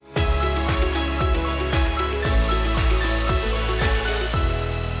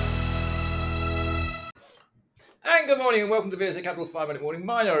morning and welcome to VSA Capital 5-Minute Morning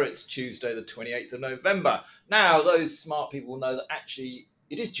Miner. It's Tuesday the 28th of November. Now, those smart people will know that actually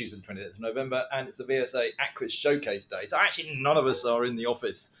it is Tuesday the 28th of November and it's the VSA Aquis Showcase Day. So actually none of us are in the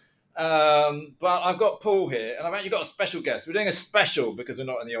office. But I've got Paul here and I've actually got a special guest. We're doing a special because we're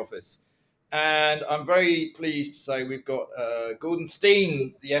not in the office. And I'm very pleased to say we've got Gordon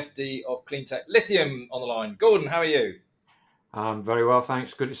Stein, the FD of CleanTech Lithium, on the line. Gordon, how are you? Very well,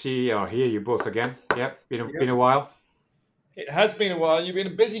 thanks. Good to see you or hear you both again. Yep, been a while. It has been a while. You've been a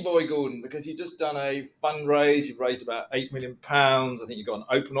busy boy, Gordon, because you've just done a fundraise. You've raised about £8 million. I think you've got an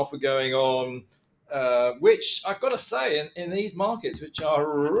open offer going on, which I've got to say, in these markets, which are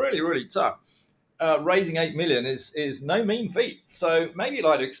really, really tough, raising 8 million is no mean feat. So maybe you'd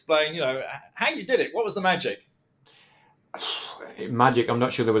like to explain, how you did it. What was the magic? Magic, I'm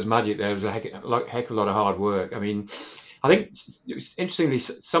not sure there was magic. There was a heck of a lot of hard work. I mean, I think interestingly,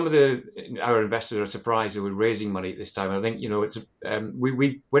 some of our investors are surprised that we're raising money at this time. I think it's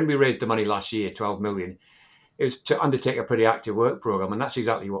when we raised the money last year, 12 million, it was to undertake a pretty active work program, and that's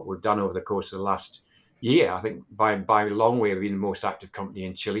exactly what we've done over the course of the last year. I think by a long way, we've been the most active company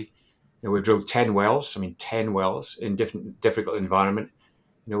in Chile. We've drilled 10 wells. 10 wells in difficult environment.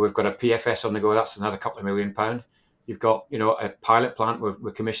 We've got a PFS on the go. That's another couple of £1 million. You've got a pilot plant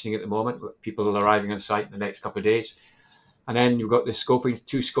we're commissioning at the moment. People are arriving on site in the next couple of days. And then you've got the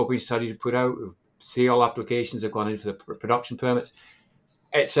two scoping studies to put out. CL applications have gone in for the production permits,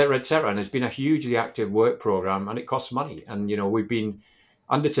 et cetera, et cetera. And it's been a hugely active work program, and it costs money. And we've been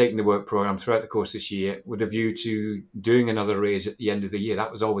undertaking the work program throughout the course of this year with a view to doing another raise at the end of the year.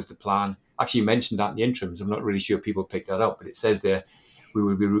 That was always the plan. Actually, you mentioned that in the interims. I'm not really sure people picked that up, but it says there we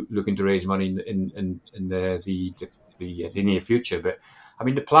will be looking to raise money in the near future. But I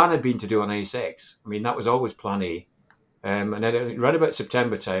mean, the plan had been to do on ASX. I mean, that was always plan A. And then around about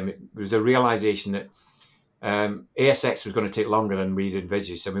September time, it was a realization that ASX was going to take longer than we'd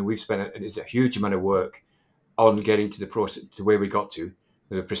envisaged. I mean, we've spent a huge amount of work on getting to the process to where we got to.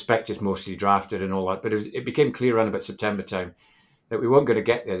 The prospectus mostly drafted and all that, but it became clear around about September time that we weren't going to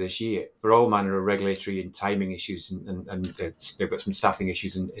get there this year for all manner of regulatory and timing issues, and they've got some staffing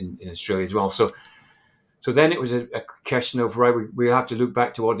issues in Australia as well. So then it was a question of, right, we have to look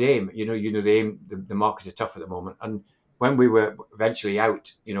back towards AIM. The AIM, the markets are tough at the moment, and when we were eventually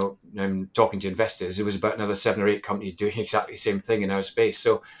out, talking to investors, there was about another 7 or 8 companies doing exactly the same thing in our space.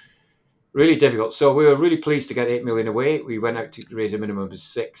 So really difficult. So we were really pleased to get 8 million away. We went out to raise a minimum of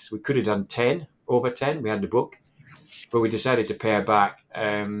 6. We could have done 10, over 10. We had the book, but we decided to pare back.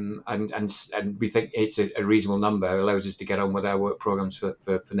 And we think it's a reasonable number. It allows us to get on with our work programs for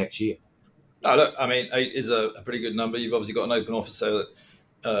next year. Oh, look, I mean, 8 is a pretty good number. You've obviously got an open offer so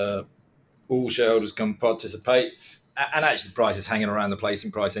that all shareholders can participate. And actually, the price is hanging around the placing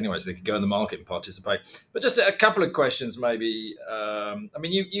price anyway, so they could go in the market and participate. But just a couple of questions, maybe. I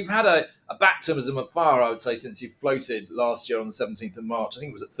mean, you've had a baptism of fire, I would say, since you floated last year on the 17th of March. I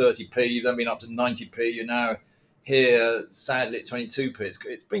think it was at 30p. You've then been up to 90p. You're now here, sadly, at 22p.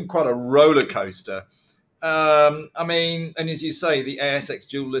 It's been quite a roller coaster. I mean, and as you say, the ASX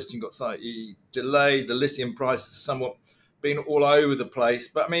dual listing got slightly delayed. The lithium price has somewhat been all over the place.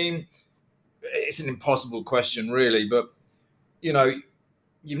 But I mean, it's an impossible question, really, but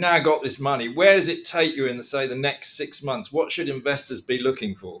you've now got this money. Where does it take you in, the next 6 months? What should investors be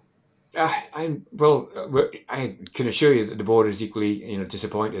looking for? I can assure you that the board is equally,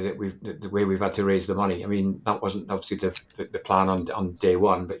 disappointed that the way we've had to raise the money. I mean, that wasn't obviously the plan on day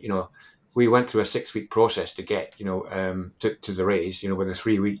one, but we went through a 6-week process to get to the raise. With a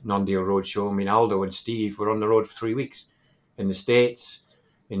 3-week non-deal roadshow. I mean, Aldo and Steve were on the road for 3 weeks in the States.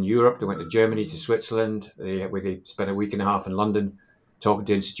 In Europe, they went to Germany, to Switzerland, where they spent a week and a half in London talking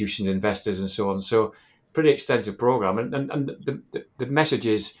to institutions, investors, and so on. So, pretty extensive program. And the message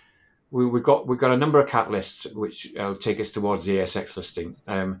is we've got a number of catalysts which will take us towards the ASX listing.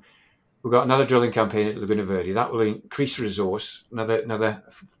 We've got another drilling campaign at Laguna Verde that will increase resource, another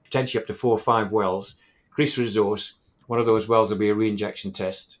potentially up to 4 or 5 wells. Increase resource. One of those wells will be a reinjection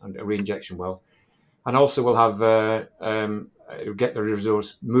test, a reinjection well, and also we'll have get the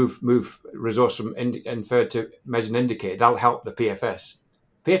resource, move resource from inferred to measured and indicated. That'll help the PFS.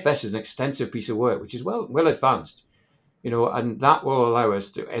 PFS is an extensive piece of work, which is well advanced, and that will allow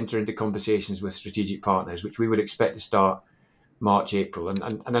us to enter into conversations with strategic partners, which we would expect to start March, April.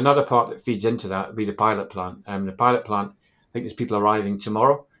 And another part that feeds into that would be the pilot plant. The pilot plant, I think there's people arriving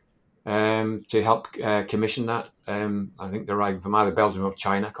tomorrow to help commission that. I think they're arriving from either Belgium or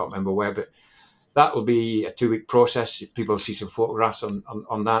China. I can't remember where, but that will be a 2-week process. People will see some photographs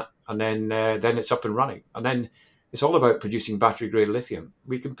on that, and then it's up and running. And then it's all about producing battery-grade lithium.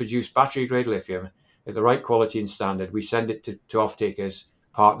 We can produce battery-grade lithium at the right quality and standard. We send it to off-takers,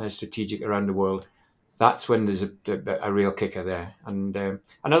 partners, strategic around the world. That's when there's a real kicker there. And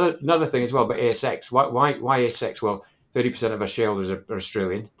another thing as well about ASX. Why ASX? Well, 30% of our shareholders are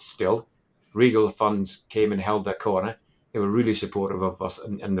Australian still. Regal funds came and held their corner. They were really supportive of us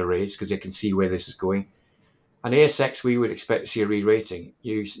in the raise because they can see where this is going. And ASX, we would expect to see a re-rating.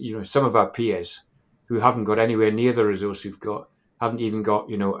 You know, some of our peers who haven't got anywhere near the resource we've got, haven't even got,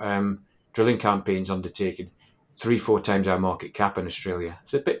 drilling campaigns undertaken, 3-4 times our market cap in Australia.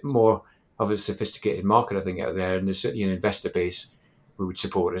 It's a bit more of a sophisticated market, I think, out there, and there's certainly an investor base who would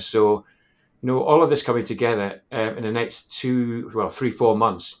support us. So, all of this coming together in the next 3-4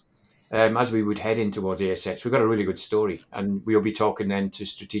 months, as we would head in towards ASX, we've got a really good story, and we'll be talking then to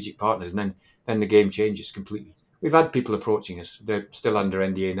strategic partners, and then the game changes completely. We've had people approaching us. They're still under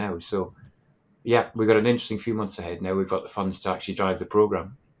NDA now, so yeah, we've got an interesting few months ahead now. We've got the funds to actually drive the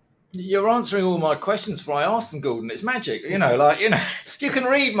program. You're answering all my questions before I asked them, Gordon. It's magic. You can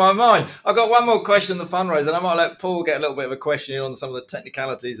read my mind. I've got one more question on the fundraiser, and I might let Paul get a little bit of a question on some of the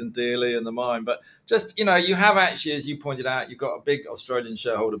technicalities and DLE and the mine. But just, you have actually, as you pointed out, you've got a big Australian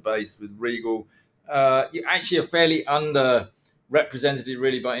shareholder base with Regal. You actually are fairly underrepresented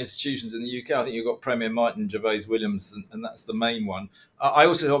really by institutions in the UK. I think you've got Premier Might and Gervais Williams, and that's the main one. I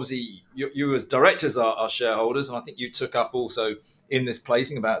also, obviously, you as directors are shareholders, and I think you took up also in this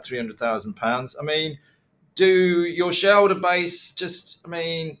placing about £300,000. I mean, do your shareholder base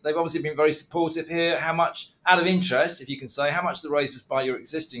they've obviously been very supportive here. How much, out of interest, if you can say, how much the raise was by your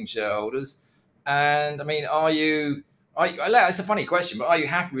existing shareholders? And I mean, it's a funny question, but are you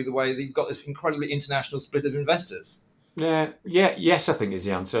happy with the way that you've got this incredibly international split of investors? Yes, I think is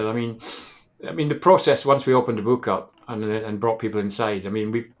the answer. I mean, the process once we opened the book up and brought people inside. I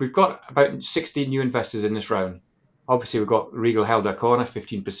mean, we've got about 16 new investors in this round. Obviously, we've got Regal held their corner,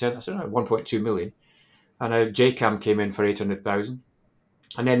 15%. That's around 1.2 million. And JCAM came in for 800,000.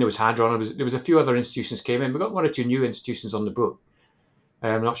 And then there was Hadron. There was a few other institutions came in. We've got 1 or 2 new institutions on the book.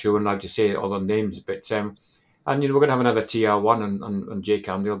 I'm not sure we're allowed to say all their names, but and we're going to have another TR1 on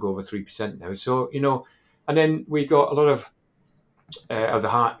JCAM. They'll go over 3% now. So and then we got a lot of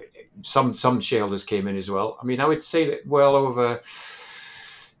the some shareholders came in as well. I mean, I would say that well over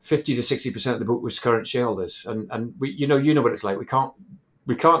 50 to 60% of the book was current shareholders, and we, what it's like.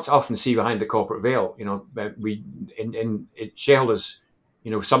 We can't often see behind the corporate veil. We in shareholders,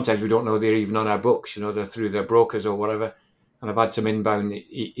 sometimes we don't know they're even on our books. They're through their brokers or whatever. And I've had some inbound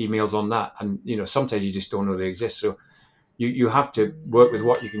emails on that, and sometimes you just don't know they exist. So you have to work with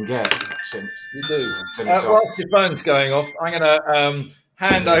what you can get. You do. Whilst your phone's going off, I'm going to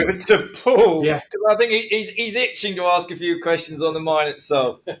hand over to Paul. Yeah. Because I think he's itching to ask a few questions on the mine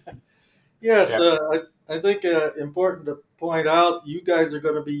itself. Yes, I think important to point out, you guys are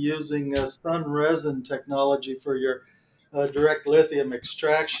going to be using sun resin technology for your direct lithium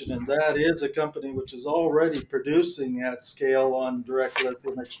extraction, and that is a company which is already producing at scale on direct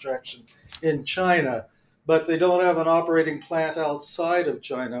lithium extraction in China, but they don't have an operating plant outside of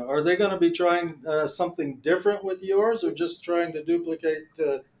China. Are they going to be trying something different with yours, or just trying to duplicate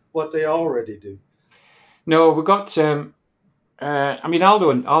what they already do? No, we've got.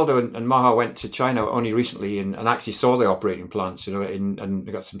 Aldo and Maha went to China only recently and actually saw the operating plants, and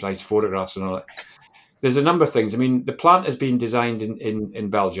they got some nice photographs and all that. There's a number of things. I mean, the plant has been designed in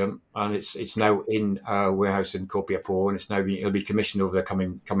Belgium, and it's now in our warehouse in Copiapó, and it'll be commissioned over the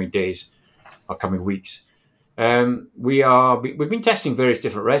coming days or coming weeks. We've been testing various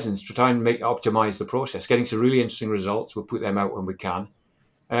different resins to try and optimize the process, getting some really interesting results. We'll put them out when we can.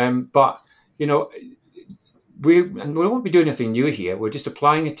 But we won't be doing anything new here. We're just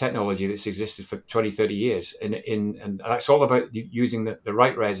applying a technology that's existed for 20, 30 years, and that's all about using the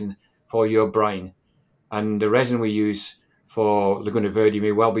right resin for your brine. And the resin we use for Laguna Verde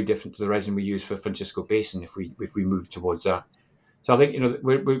may well be different to the resin we use for Francisco Basin if we move towards that. So I think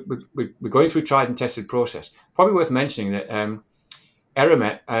we're going through tried and tested process. Probably worth mentioning that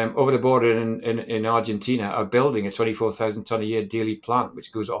Eramet over the border in Argentina are building a 24,000 ton a year DLE plant,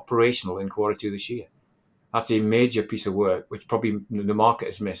 which goes operational in Q2 this year. That's a major piece of work, which probably the market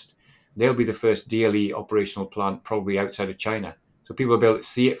has missed. They'll be the first DLE operational plant probably outside of China. So people will be able to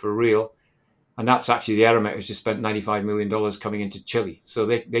see it for real. And that's actually the Eramet has just spent $95 million coming into Chile. So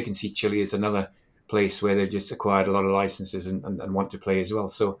they can see Chile as another place where they've just acquired a lot of licenses and want to play as well.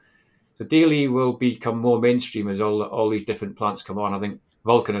 So the DLE will become more mainstream as all these different plants come on. I think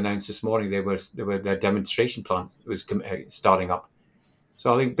Vulcan announced this morning their demonstration plant was starting up.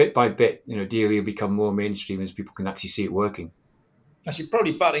 So I think bit by bit, DLE will become more mainstream as people can actually see it working. Actually,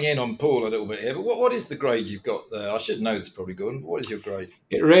 probably butting in on Paul a little bit here, but what is the grade you've got there? I should know this probably, Gordon. What is your grade?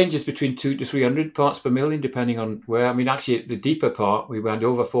 It ranges between 2 to 300 parts per million, depending on where. I mean, actually, the deeper part, we went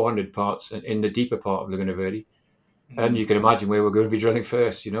over 400 parts in the deeper part of Laguna Verde. And you can imagine where we're going to be drilling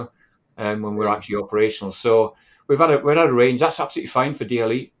first, when we're actually operational. So we've had a range. That's absolutely fine for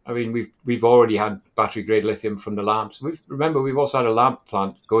DLE. I mean, we've already had battery grade lithium from the labs. We've also had a lab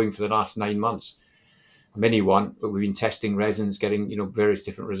plant going for the last 9 months, a mini one, but we've been testing resins, getting various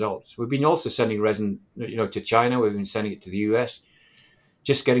different results. We've been also sending resin, to China. We've been sending it to the US,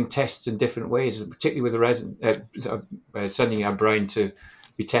 just getting tests in different ways, particularly with the resin, sending our brine to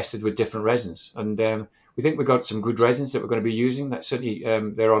be tested with different resins. And we think we've got some good resins that we're going to be using. That certainly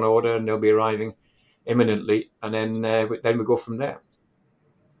they're on order and they'll be arriving imminently. And then we go from there.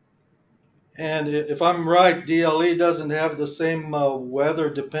 And if I'm right, DLE doesn't have the same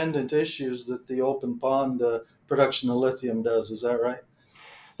weather-dependent issues that the open pond production of lithium does. Is that right?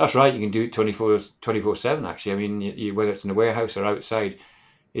 That's right. You can do it 24/7, actually. I mean, whether it's in a warehouse or outside,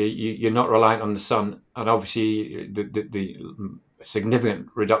 you're not reliant on the sun. And obviously, the significant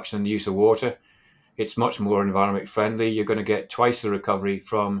reduction in the use of water, it's much more environment friendly. You're going to get twice the recovery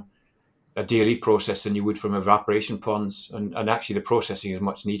from a DLE process than you would from evaporation ponds. And actually, the processing is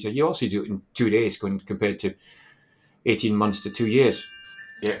much neater. You also do it in 2 days compared to 18 months to 2 years.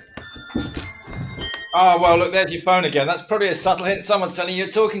 Yeah. Oh, well, look, there's your phone again. That's probably a subtle hint. Someone's telling you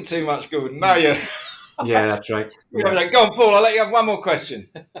you're talking too much, Gordon. No, you. Yeah, that's right. Yeah. Go on, Paul. I'll let you have one more question.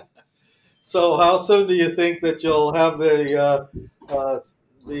 So how soon do you think that you'll have the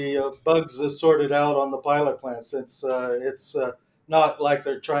bugs sorted out on the pilot plant, since it's not like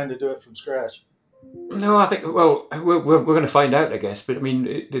they're trying to do it from scratch? No, I think, well, we're going to find out, I guess. But I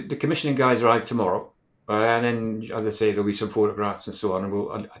mean, the commissioning guys arrive tomorrow. And then, as I say, there'll be some photographs and so on.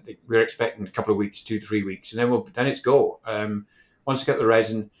 And I think we're expecting a couple of weeks, 2 to 3 weeks, and then it's go. Once we get the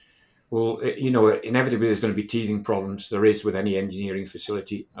resin, we'll, inevitably there's going to be teething problems. There is with any engineering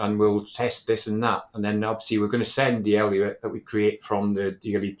facility, and we'll test this and that. And then obviously we're going to send the eluate that we create from the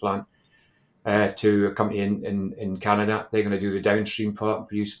DLE plant to a company in Canada. They're going to do the downstream part and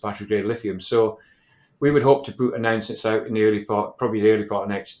produce battery grade lithium. So we would hope to put announcements out in the early part of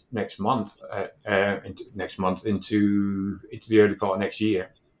next month into the early part of next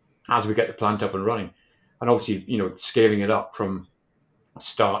year, as we get the plant up and running, and obviously scaling it up from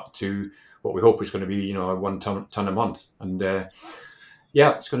start to what we hope is going to be 1 ton a month. And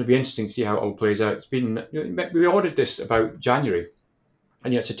it's going to be interesting to see how it all plays out. It's been we ordered this about January,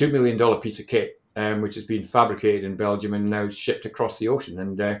 and it's a $2 million piece of kit, which has been fabricated in Belgium and now shipped across the ocean.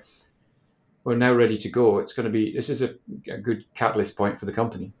 And we're now ready to go. This is a good catalyst point for the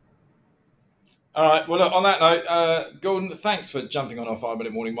company. All right. Well, look, on that note, Gordon, thanks for jumping on our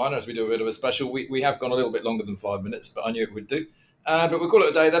 5-minute morning miner as we do a bit of a special. We have gone a little bit longer than 5 minutes, but I knew it would do. But we'll call it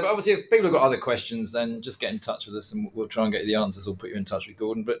a day there. But obviously, if people have got other questions, then just get in touch with us and we'll try and get you the answers or put you in touch with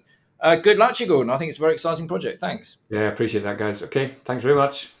Gordon. But good luck to you, Gordon. I think it's a very exciting project. Thanks. Yeah, I appreciate that, guys. Okay, thanks very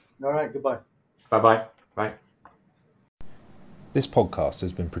much. All right, goodbye. Bye-bye. Bye. This podcast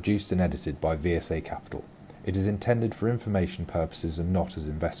has been produced and edited by VSA Capital. It is intended for information purposes and not as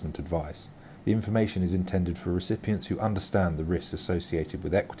investment advice. The information is intended for recipients who understand the risks associated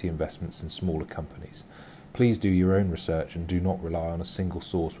with equity investments in smaller companies. Please do your own research and do not rely on a single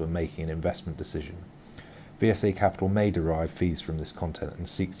source when making an investment decision. VSA Capital may derive fees from this content and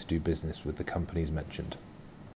seeks to do business with the companies mentioned.